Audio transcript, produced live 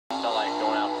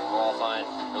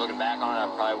looking back on it, I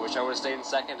probably wish I would have stayed in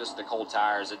second. Just the cold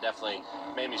tires, it definitely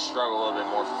made me struggle a little bit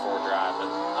more for forward drive. But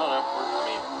I don't know.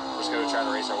 We're just going to try to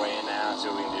race our way in now, see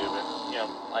what we can do. But you know,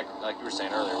 like you were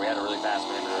saying earlier, we had a really fast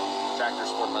maneuver tractor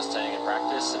sport Mustang in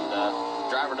practice, and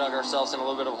driver dug ourselves in a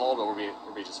little bit of a hole, but we'll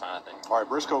be just fine, I think. All right,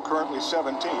 Briscoe currently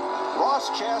 17th. Ross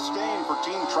Chastain for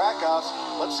Team Trackhouse.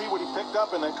 Let's see what he picked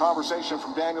up in that conversation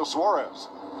from Daniel Suarez.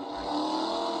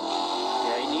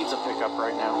 Yeah, he needs a pickup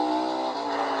right now.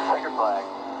 Checkered flag.